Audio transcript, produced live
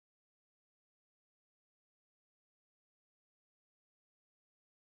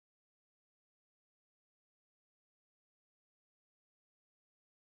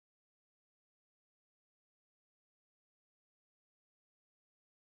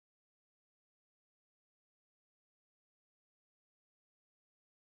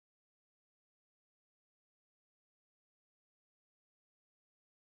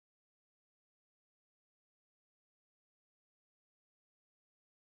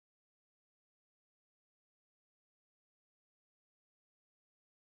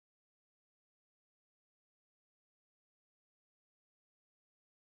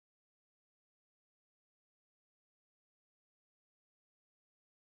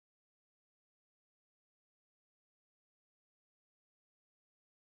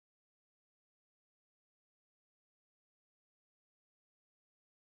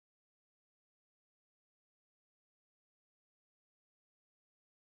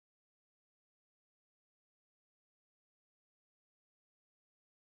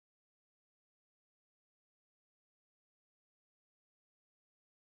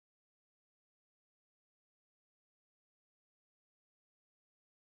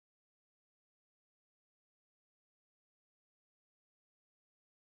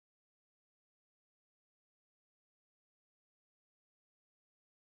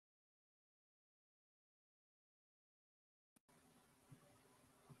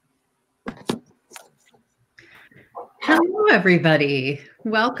everybody.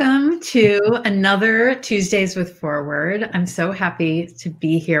 Welcome to another Tuesdays with Forward. I'm so happy to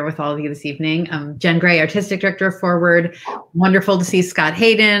be here with all of you this evening. I'm Jen Gray, Artistic Director of Forward. Wonderful to see Scott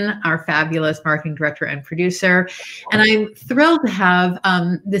Hayden, our fabulous Marketing Director and Producer. And I'm thrilled to have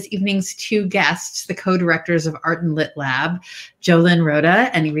this evening's two guests, the co-directors of Art and Lit Lab, Jolynne Roorda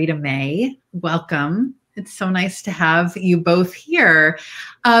and Rita May. Welcome. It's so nice to have you both here.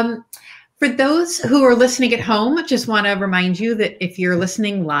 For those who are listening at home, I just want to remind you that if you're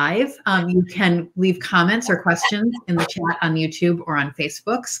listening live, you can leave comments or questions in the chat on YouTube or on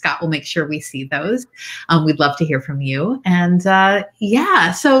Facebook. Scott will make sure we see those. We'd love to hear from you. And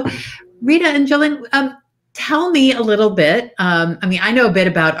yeah, so Rita and Jolynne, tell me a little bit. I know a bit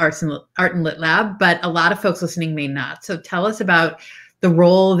about Art and Lit Lab, but a lot of folks listening may not. So tell us about the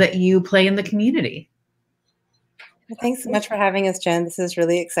role that you play in the community. Well, thanks so much for having us, Jen. This is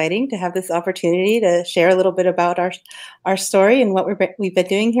really exciting to have this opportunity to share a little bit about our story and what we've been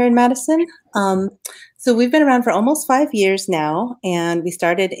doing here in Madison. So we've been around for almost 5 years now, and we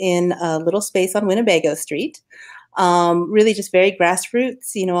started in a little space on Winnebago Street. Really just very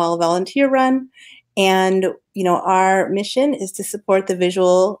grassroots, all volunteer run. And, our mission is to support the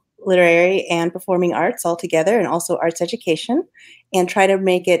visual, literary, and performing arts all together, and also arts education, and try to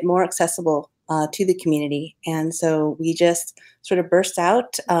make it more accessible to the community. And so we just sort of burst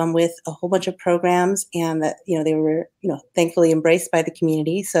out with a whole bunch of programs, and that, they were, thankfully embraced by the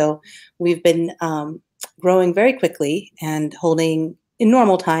community. So we've been growing very quickly and holding in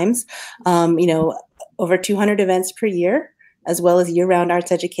normal times, over 200 events per year, as well as year-round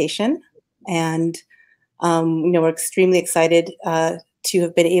arts education. And, we're extremely excited to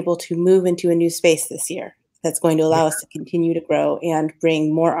have been able to move into a new space this year that's going to allow us to continue to grow and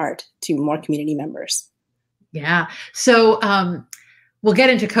bring more art to more community members. Yeah. So we'll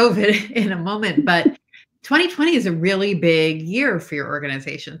get into COVID in a moment, but 2020 is a really big year for your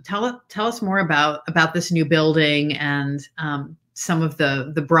organization. Tell us more about this new building and some of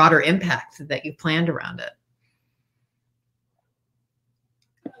the broader impact that you planned around it.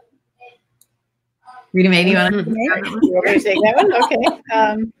 Rita May, do you want to take that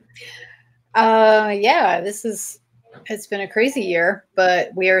one? Okay. Yeah, it's been a crazy year,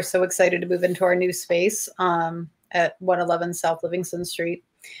 but we are so excited to move into our new space at 111 South Livingston Street,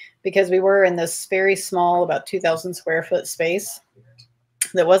 because we were in this very small, about 2,000 square foot space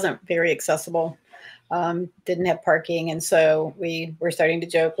that wasn't very accessible, didn't have parking. And so we were starting to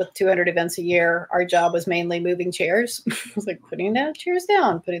joke, with 200 events a year, our job was mainly moving chairs. It was like putting the chairs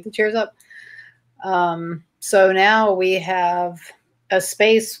down, putting the chairs up. So now we have a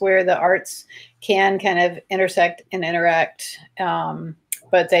space where the arts can kind of intersect and interact.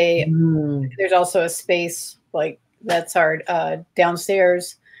 But there's also a space that's our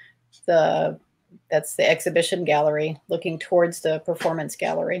downstairs. That's the exhibition gallery looking towards the performance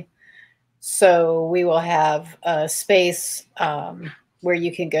gallery. So we will have a space where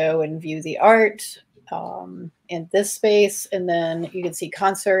you can go and view the art in this space, and then you can see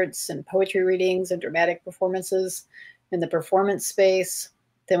concerts and poetry readings and dramatic performances in the performance space.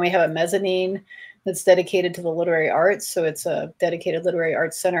 Then we have a mezzanine that's dedicated to the literary arts. So it's a dedicated literary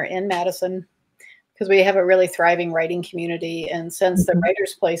arts center in Madison, because we have a really thriving writing community. And since the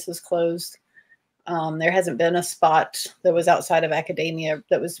Writers' Place is closed, there hasn't been a spot that was outside of academia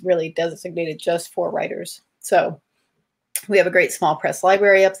that was really designated just for writers. So we have a great small press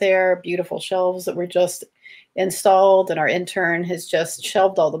library up there, beautiful shelves that were just installed, and our intern has just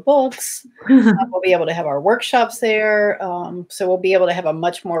shelved all the books. We'll be able to have our workshops there. So we'll be able to have a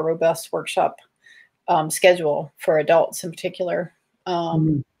much more robust workshop schedule for adults in particular.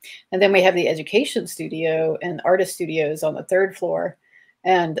 And then we have the education studio and artist studios on the 3rd floor.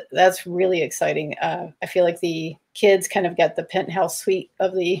 And that's really exciting. I feel like the kids kind of get the penthouse suite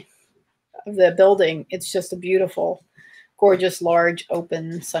of the building. It's just a beautiful, gorgeous, large,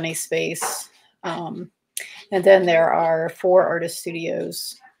 open, sunny space. And then there are 4 artist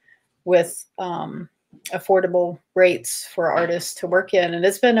studios with affordable rates for artists to work in. And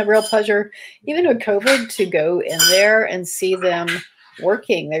it's been a real pleasure, even with COVID, to go in there and see them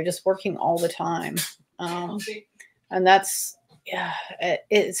working. They're just working all the time. And that's,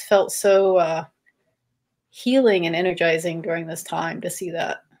 it's felt so healing and energizing during this time to see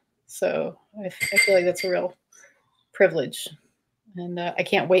that. So I feel like that's a real privilege. And I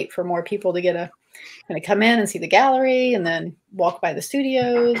can't wait for more people to get a kind of come in and see the gallery, and then walk by the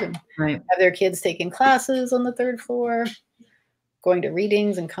studios, and have their kids taking classes on the 3rd floor, going to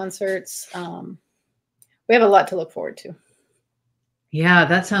readings and concerts. We have a lot to look forward to. Yeah,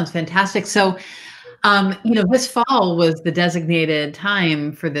 that sounds fantastic. So This fall was the designated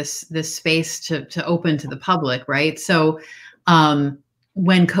time for this space to open to the public, right? So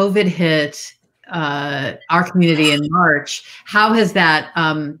when COVID hit our community in March, how has that,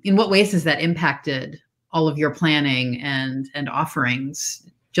 in what ways has that impacted all of your planning and offerings?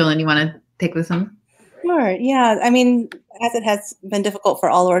 Jolynne, you want to take this on? Sure. Yeah. I mean, as it has been difficult for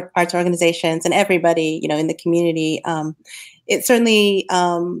all our arts organizations and everybody, in the community, it certainly,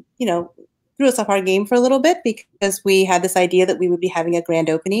 threw us off our game for a little bit because we had this idea that we would be having a grand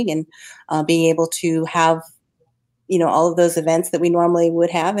opening and being able to have, all of those events that we normally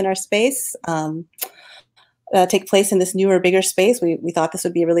would have in our space take place in this newer, bigger space. We thought this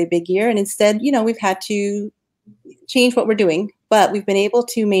would be a really big year. And instead, we've had to change what we're doing, but we've been able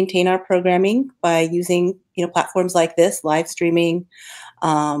to maintain our programming by using, platforms like this, live streaming.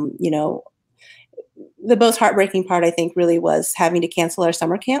 The most heartbreaking part, I think, really was having to cancel our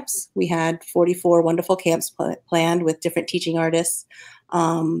summer camps. We had 44 wonderful camps planned with different teaching artists,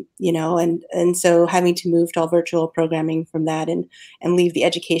 and so having to move to all virtual programming from that and leave the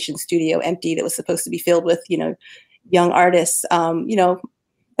education studio empty that was supposed to be filled with, young artists,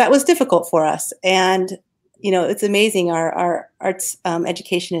 that was difficult for us. And it's amazing. Our arts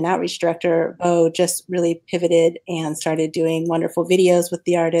education and outreach director, Bo, just really pivoted and started doing wonderful videos with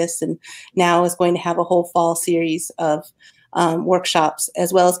the artists, and now is going to have a whole fall series of workshops,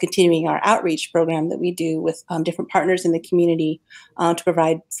 as well as continuing our outreach program that we do with different partners in the community to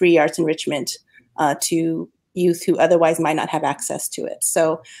provide free arts enrichment to youth who otherwise might not have access to it.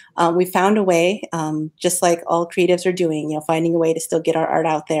 So we found a way, just like all creatives are doing, finding a way to still get our art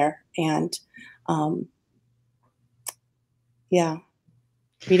out there. And yeah.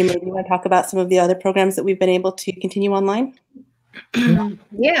 Rita, maybe you want to talk about some of the other programs that we've been able to continue online?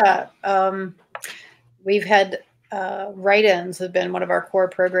 Yeah. We've had write-ins have been one of our core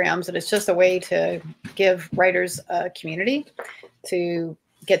programs, and it's just a way to give writers a community to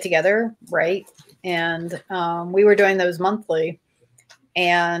get together, write. And we were doing those monthly.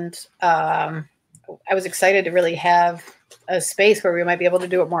 And I was excited to really have a space where we might be able to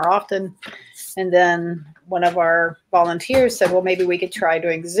do it more often. And then one of our volunteers said, well, maybe we could try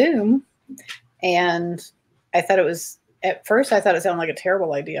doing Zoom. And I thought at first it sounded like a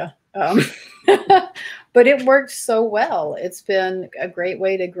terrible idea. But it worked so well. It's been a great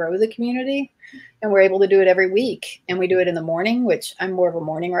way to grow the community. And we're able to do it every week. And we do it in the morning, which I'm more of a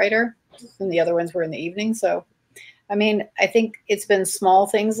morning writer, and the other ones were in the evening. So, I mean, I think it's been small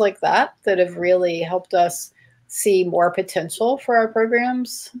things like that that have really helped us see more potential for our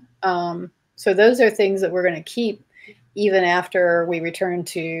programs. So those are things that we're going to keep even after we return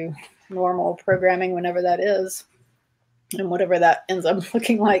to normal programming, whenever that is, and whatever that ends up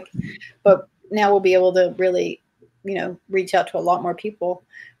looking like. But now we'll be able to really, reach out to a lot more people.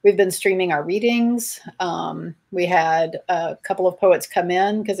 We've been streaming our readings. We had a couple of poets come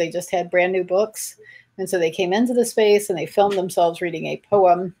in because they just had brand new books. And so they came into the space and they filmed themselves reading a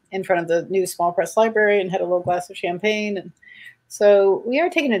poem in front of the new small press library and had a little glass of champagne. And so we are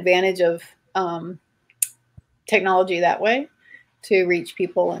taking advantage of technology that way to reach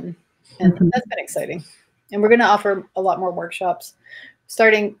people. And that's been exciting. And we're going to offer a lot more workshops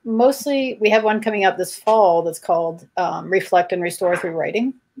starting mostly. We have one coming up this fall that's called Reflect and Restore Through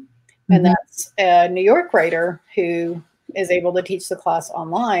Writing. And that's a New York writer who is able to teach the class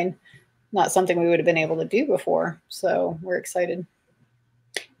online. Not something we would have been able to do before. So we're excited.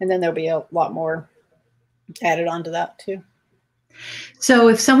 And then there'll be a lot more added onto that too. So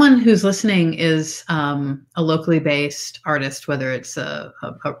if someone who's listening is a locally based artist, whether it's a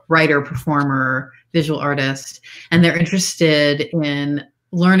writer, performer, visual artist, and they're interested in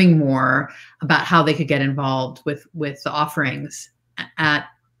learning more about how they could get involved with the offerings at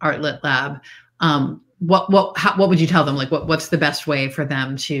Art Lit Lab, what would you tell them? Like, what's the best way for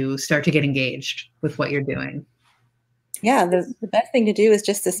them to start to get engaged with what you're doing? Yeah, the best thing to do is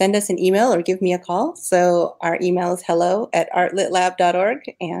just to send us an email or give me a call. So our email is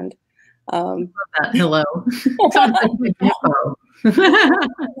hello@artlitlab.org. And hello.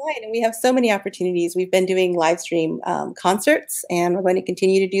 Right, and we have so many opportunities. We've been doing live stream concerts, and we're going to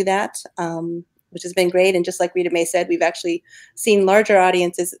continue to do that, which has been great. And just like Rita May said, we've actually seen larger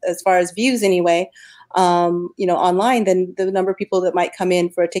audiences as far as views anyway, online than the number of people that might come in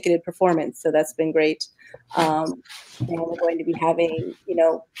for a ticketed performance. So that's been great. And we're going to be having,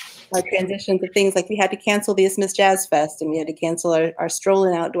 our transition to things like we had to cancel the Isthmus Jazz Fest and we had to cancel our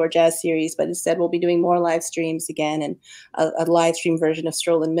Strollin' Outdoor Jazz Series, but instead we'll be doing more live streams again and a live stream version of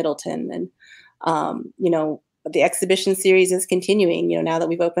Strollin' Middleton. And, the exhibition series is continuing, now that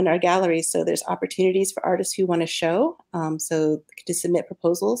we've opened our galleries. So there's opportunities for artists who want to show, so to submit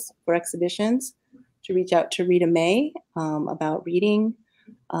proposals for exhibitions. to reach out to Rita May about reading.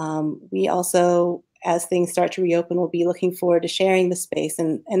 We also, as things start to reopen, will be looking forward to sharing the space.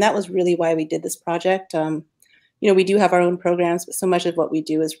 And that was really why we did this project. We do have our own programs, but so much of what we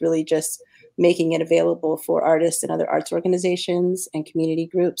do is really just making it available for artists and other arts organizations and community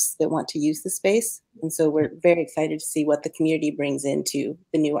groups that want to use the space. And so we're very excited to see what the community brings into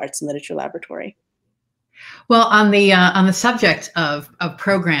the new Arts and Literature Laboratory. Well, on the subject of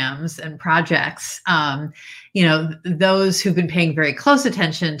programs and projects, those who've been paying very close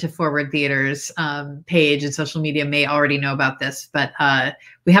attention to Forward Theater's page and social media may already know about this, but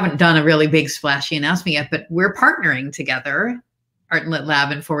we haven't done a really big splashy announcement yet. But we're partnering together, Art and Lit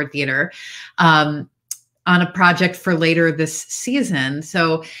Lab and Forward Theater, on a project for later this season.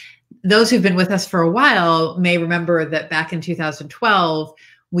 So those who've been with us for a while may remember that back in 2012.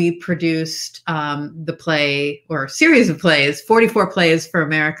 We produced the play, or a series of plays, 44 plays for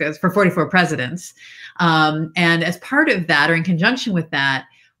 44 presidents. And as part of that, or in conjunction with that,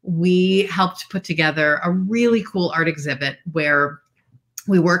 we helped put together a really cool art exhibit where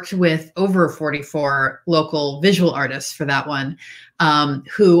we worked with over 44 local visual artists for that one,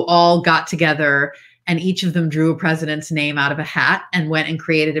 who all got together, and each of them drew a president's name out of a hat and went and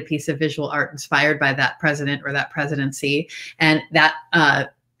created a piece of visual art inspired by that president or that presidency. And that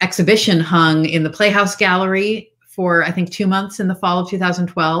exhibition hung in the Playhouse Gallery for, I think, 2 months in the fall of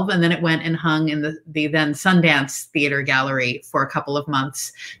 2012. And then it went and hung in the then Sundance Theater Gallery for a couple of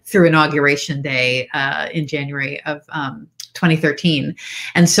months through Inauguration Day in January of 2013.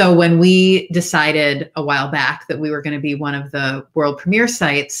 And so when we decided a while back that we were going to be one of the world premiere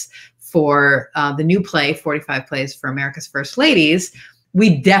sites for the new play, 45 Plays for America's First Ladies,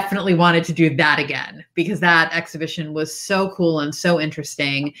 we definitely wanted to do that again, because that exhibition was so cool and so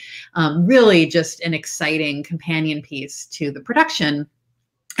interesting, really just an exciting companion piece to the production.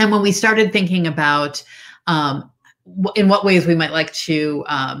 And when we started thinking about in what ways we might like to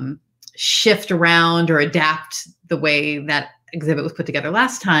shift around or adapt the way that exhibit was put together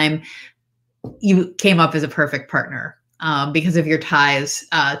last time, you came up as a perfect partner. Because of your ties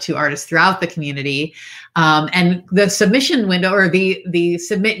to artists throughout the community. And the submission window, or the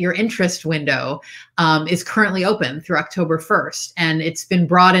submit your interest window, is currently open through October 1st. And it's been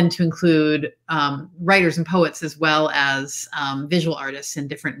brought in to include writers and poets, as well as visual artists in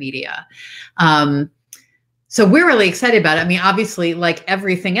different media. So we're really excited about it. I mean, obviously, like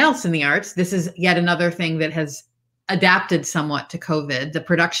everything else in the arts, this is yet another thing that has adapted somewhat to COVID. The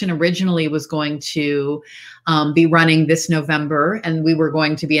production originally was going to be running this November, and we were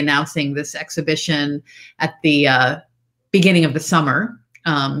going to be announcing this exhibition at the beginning of the summer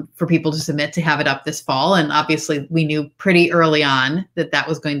for people to submit to have it up this fall. And obviously we knew pretty early on that that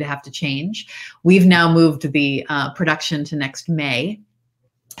was going to have to change. We've now moved the production to next May.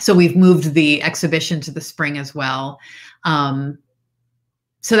 So we've moved the exhibition to the spring as well.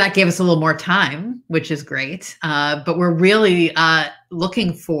 So that gave us a little more time, which is great. But we're really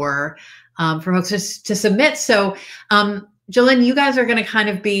looking for folks to submit. So Jolynne, you guys are going to kind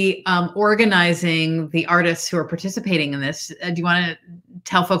of be organizing the artists who are participating in this. Do you want to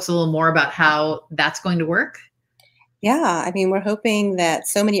tell folks a little more about how that's going to work? Yeah, I mean, we're hoping that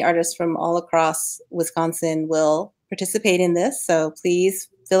so many artists from all across Wisconsin will participate in this. So please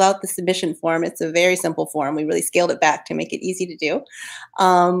fill out the submission form. It's a very simple form. We really scaled it back to make it easy to do.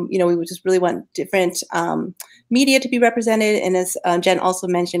 We would just really want different media to be represented. And as Jen also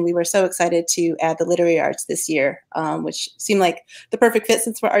mentioned, we were so excited to add the literary arts this year, which seemed like the perfect fit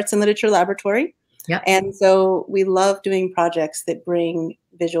since we're Arts and Literature Laboratory. Yeah. And so we love doing projects that bring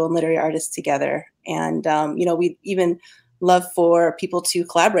visual and literary artists together. And, we even love for people to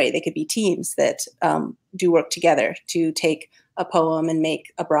collaborate. They could be teams that do work together to take a poem and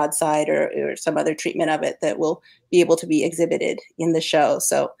make a broadside or some other treatment of it that will be able to be exhibited in the show.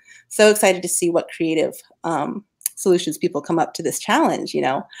 So excited to see what creative solutions people come up to this challenge,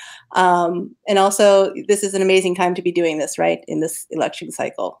 And also, this is an amazing time to be doing this, right, in this election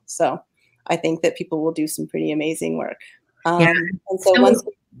cycle. So I think that people will do some pretty amazing work. And so once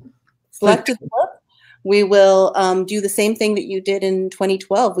we selected the work, we will do the same thing that you did in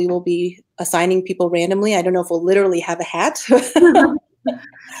 2012. We will be assigning people randomly. I don't know if we'll literally have a hat.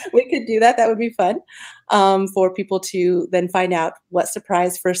 We could do that. That would be fun for people to then find out what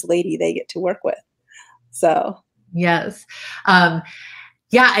surprise first lady they get to work with. So yes.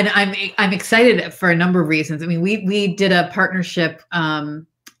 Yeah, and I'm excited for a number of reasons. I mean, we did a partnership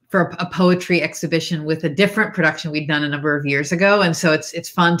for a poetry exhibition with a different production we'd done a number of years ago, and so it's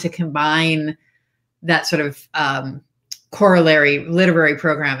fun to combine that sort of corollary literary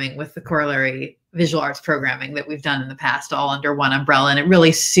programming with the corollary visual arts programming that we've done in the past, all under one umbrella. And it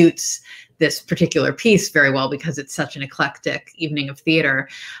really suits this particular piece very well because it's such an eclectic evening of theater.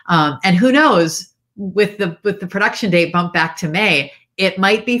 And who knows, with the production date bumped back to May, it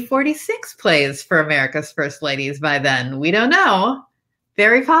might be 46 plays for America's First Ladies by then. We don't know.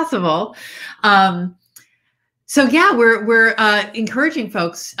 Very possible. So yeah, we're encouraging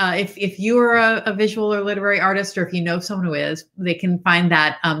folks, if you're a visual or literary artist, or if you know someone who is, they can find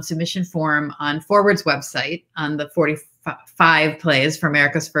that submission form on Forward's website on the 45 Plays for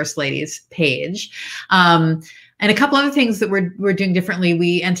America's First Ladies page. And a couple other things that we're doing differently.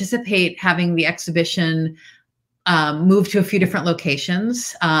 We anticipate having the exhibition move to a few different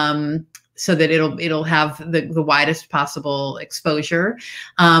locations, so that it'll have the widest possible exposure.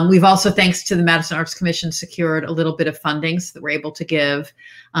 We've also, thanks to the Madison Arts Commission, secured a little bit of funding so that we're able to give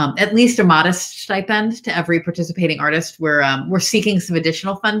at least a modest stipend to every participating artist. We're seeking some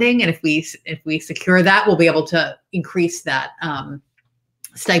additional funding, and if we secure that, we'll be able to increase that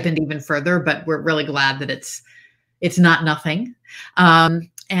stipend even further. But we're really glad that it's not nothing.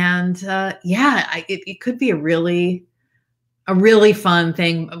 It could be a really fun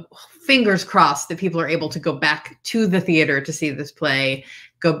thing. Fingers crossed that people are able to go back to the theater to see this play,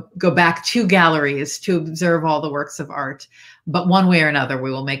 go back to galleries to observe all the works of art. But one way or another, we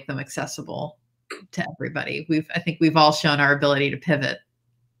will make them accessible to everybody. I think we've all shown our ability to pivot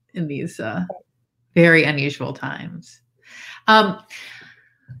in these very unusual times.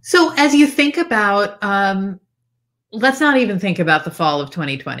 So as you think about, let's not even think about the fall of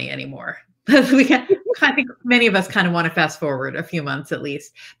 2020 anymore. I think many of us kind of want to fast forward a few months at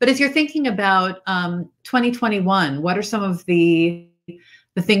least. But as you're thinking about 2021, what are some of the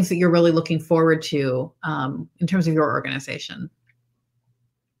things that you're really looking forward to in terms of your organization?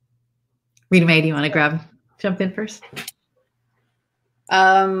 Rita Mae, do you want to jump in first?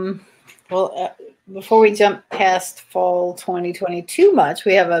 Before we jump past fall 2020 too much,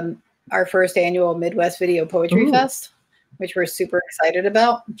 we have our first annual Midwest Video Poetry Fest, which we're super excited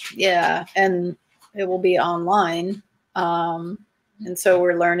about. Yeah, and it will be online. And so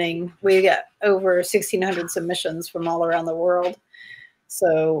we're learning. We got over 1,600 submissions from all around the world.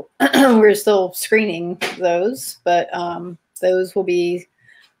 So we're still screening those, but those will be,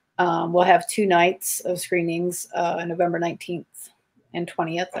 we'll have 2 nights of screenings, November 19th and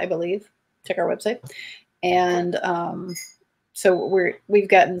 20th, I believe. Check our website. And so we've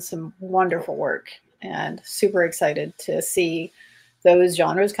gotten some wonderful work and super excited to see those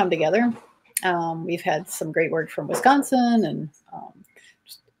genres come together. We've had some great work from Wisconsin and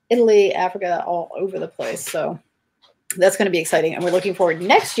Italy, Africa, all over the place. So that's going to be exciting. And we're looking forward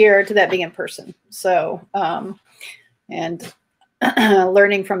next year to that being in person. So, and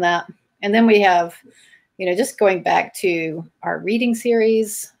learning from that. And then we have, just going back to our reading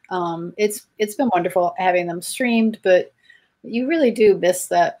series. It's been wonderful having them streamed, but you really do miss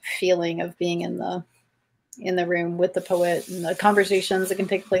that feeling of being in the room with the poet and the conversations that can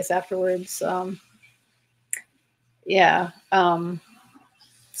take place afterwards.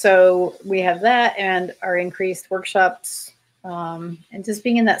 So we have that and our increased workshops, and just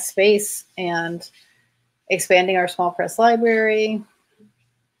being in that space and expanding our small press library.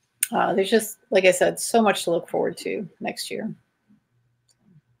 There's just, like I said, so much to look forward to next year.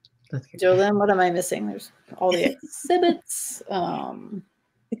 Jolynne, what am I missing? There's all the exhibits.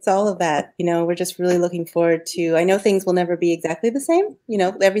 It's all of that. We're just really looking forward to, I know things will never be exactly the same.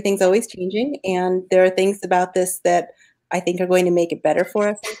 Everything's always changing. And there are things about this that I think are going to make it better for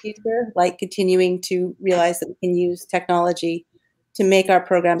us in the future, like continuing to realize that we can use technology to make our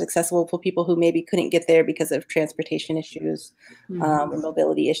programs accessible for people who maybe couldn't get there because of transportation issues, or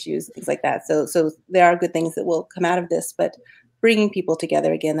mobility issues, things like that. So there are good things that will come out of this, but bringing people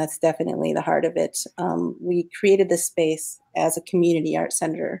together, again, that's definitely the heart of it. We created this space as a community art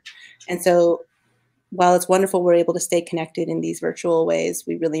center. And so while it's wonderful we're able to stay connected in these virtual ways,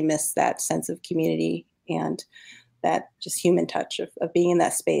 we really miss that sense of community and that just human touch of being in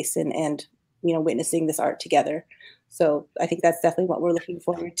that space and witnessing this art together. So I think that's definitely what we're looking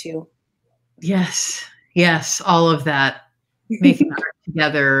forward to. Yes, all of that, making art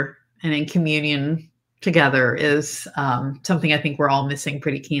together and in communion together is something I think we're all missing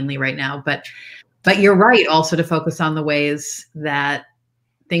pretty keenly right now. But you're right, also to focus on the ways that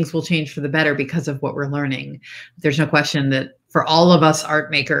things will change for the better because of what we're learning. There's no question that for all of us art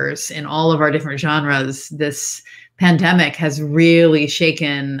makers in all of our different genres, this pandemic has really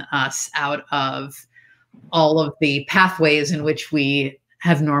shaken us out of all of the pathways in which we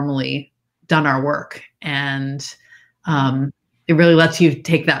have normally done our work. And it really lets you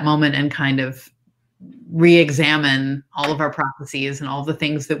take that moment and kind of re-examine all of our processes and all the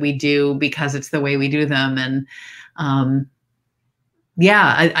things that we do because it's the way we do them. And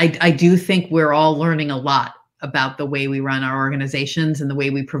yeah, I do think we're all learning a lot about the way we run our organizations and the way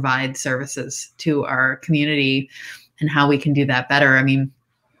we provide services to our community and how we can do that better. I mean,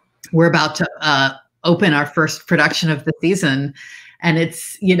 we're about to open our first production of the season, and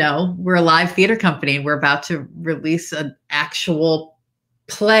it's, you know, we're a live theater company and we're about to release an actual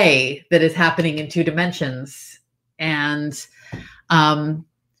play that is happening in 2 dimensions. And I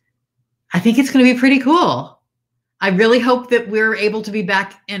think it's going to be pretty cool. I really hope that we're able to be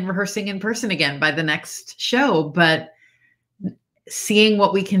back and rehearsing in person again by the next show, but seeing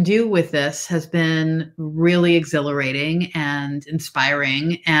what we can do with this has been really exhilarating and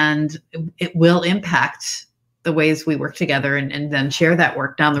inspiring, and it will impact the ways we work together and then share that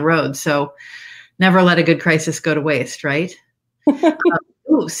work down the road. So never let a good crisis go to waste, right?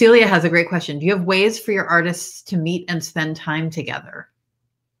 Ooh, Celia has a great question. Do you have ways for your artists to meet and spend time together?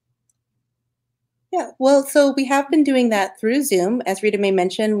 Yeah, well, so we have been doing that through Zoom. As Rita May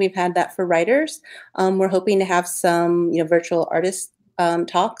mentioned, we've had that for writers. We're hoping to have some, virtual artist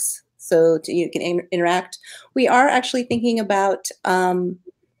talks so you can interact. We are actually thinking about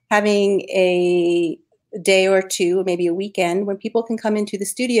having a day or two, maybe a weekend, when people can come into the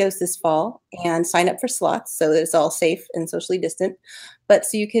studios this fall and sign up for slots so that it's all safe and socially distant. But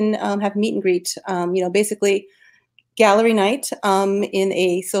so you can have meet and greet, basically gallery night in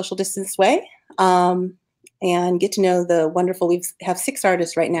a social distance way. And get to know the wonderful, we have 6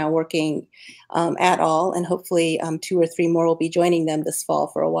 artists right now working at all, and hopefully 2 or 3 more will be joining them this fall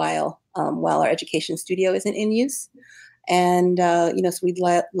for a while our education studio isn't in use. And, so we'd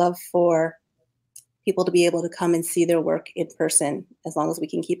love for people to be able to come and see their work in person, as long as we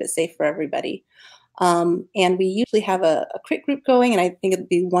can keep it safe for everybody. And we usually have a crit group going, and I think it'd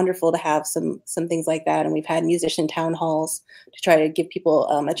be wonderful to have some things like that. And we've had musician town halls to try to give people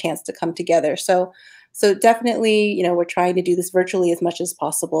a chance to come together. So definitely, we're trying to do this virtually as much as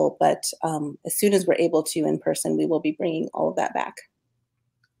possible, but as soon as we're able to in person, we will be bringing all of that back.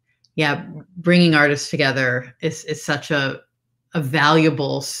 Yeah, bringing artists together is such a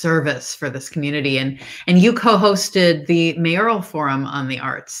valuable service for this community. And you co-hosted the Mayoral Forum on the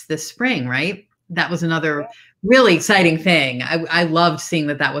Arts this spring, right? That was another really exciting thing. I loved seeing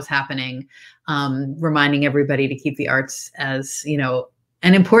that was happening, reminding everybody to keep the arts as,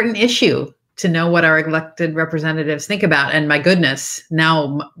 an important issue, to know what our elected representatives think about. And my goodness,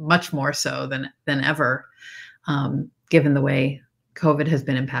 now much more so than ever, given the way COVID has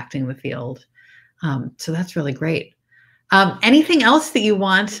been impacting the field. So that's really great. Anything else that you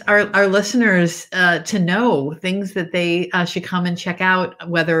want our listeners to know, things that they should come and check out,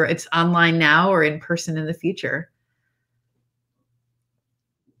 whether it's online now or in person in the future?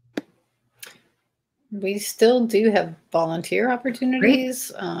 We still do have volunteer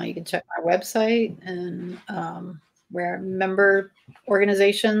opportunities. You can check our website, and we're a member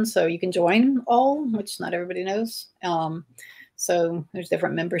organization, so you can join all, which not everybody knows. So there's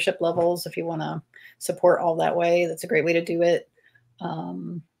different membership levels if you want to support all that way. That's a great way to do it.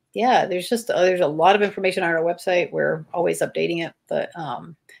 Yeah, there's a lot of information on our website. We're always updating it, but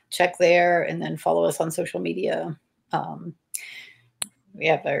check there and then follow us on social media. Our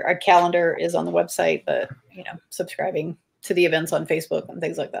calendar is on the website, but subscribing to the events on Facebook and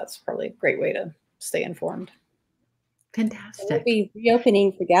things like that's probably a great way to stay informed. Fantastic. We'll be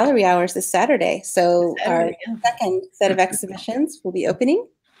reopening for gallery hours this Saturday. So our second set of exhibitions will be opening.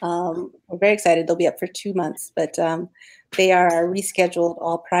 We're very excited. They'll be up for 2 months, but they are our rescheduled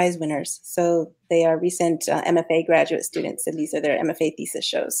all prize winners. So they are recent MFA graduate students, and these are their MFA thesis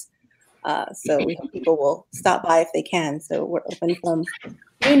shows. So we hope people will stop by if they can. So we're open from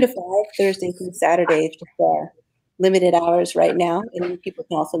noon to 5, Thursday through Saturday, just limited hours right now. And people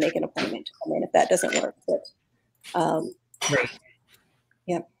can also make an appointment to come in if that doesn't work. But, great.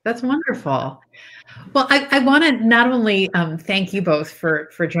 Yeah, that's wonderful. Well, I want to not only thank you both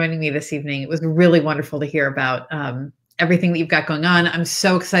for joining me this evening. It was really wonderful to hear about everything that you've got going on. I'm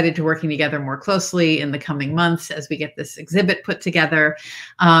so excited to working together more closely in the coming months as we get this exhibit put together.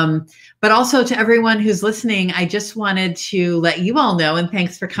 But also to everyone who's listening, I just wanted to let you all know, and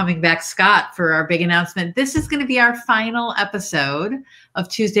thanks for coming back, Scott, for our big announcement. This is going to be our final episode of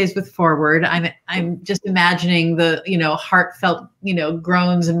Tuesdays with Forward. I'm just imagining the, heartfelt,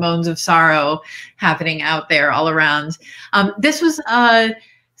 groans and moans of sorrow happening out there all around. This was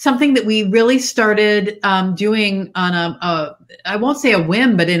something that we really started doing on I won't say a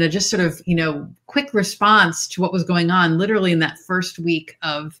whim, but in a just sort of, quick response to what was going on literally in that first week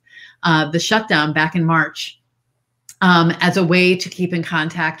of the shutdown back in March, as a way to keep in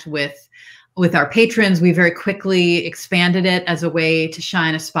contact with with our patrons. We very quickly expanded it as a way to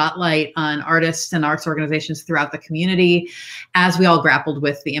shine a spotlight on artists and arts organizations throughout the community as we all grappled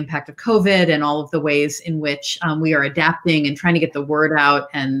with the impact of COVID and all of the ways in which we are adapting and trying to get the word out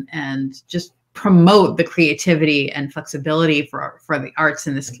and just promote the creativity and flexibility for the arts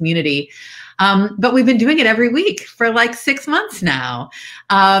in this community. But we've been doing it every week for like 6 months now.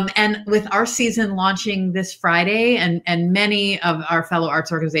 And with our season launching this Friday and many of our fellow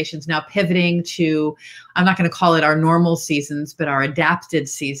arts organizations now pivoting to, I'm not going to call it our normal seasons, but our adapted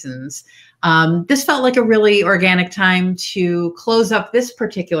seasons. This felt like a really organic time to close up this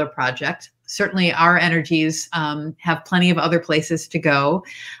particular project. Certainly our energies have plenty of other places to go.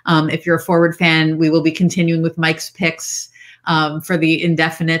 If you're a Forward fan, we will be continuing with Mike's picks for the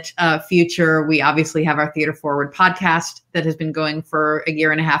indefinite future. We obviously have our Theater Forward podcast that has been going for a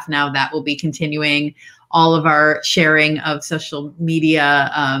year and a half now. That will be continuing. All of our sharing of social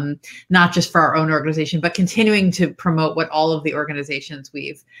media, not just for our own organization, but continuing to promote what all of the organizations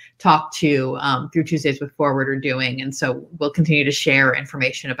we've talked to through Tuesdays with Forward are doing. And so we'll continue to share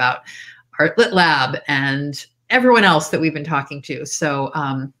information about Art Lit Lab and everyone else that we've been talking to. So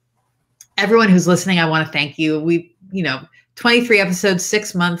everyone who's listening, I want to thank you. 23 episodes,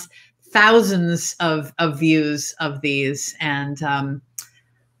 6 months, thousands of views of these. And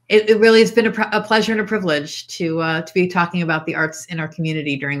it really has been a pleasure and a privilege to be talking about the arts in our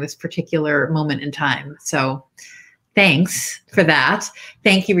community during this particular moment in time. So thanks for that.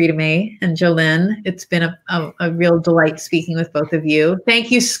 Thank you, Rita Mae and Jolynne. It's been a real delight speaking with both of you.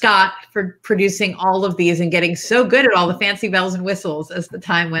 Thank you, Scott, for producing all of these and getting so good at all the fancy bells and whistles as the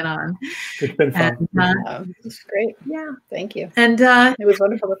time went on. It's been fun. It's great. Yeah. Thank you. And it was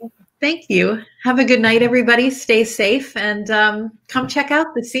wonderful. Thank you. Have a good night, everybody. Stay safe and come check out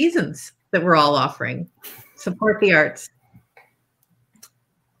the seasons that we're all offering. Support the arts.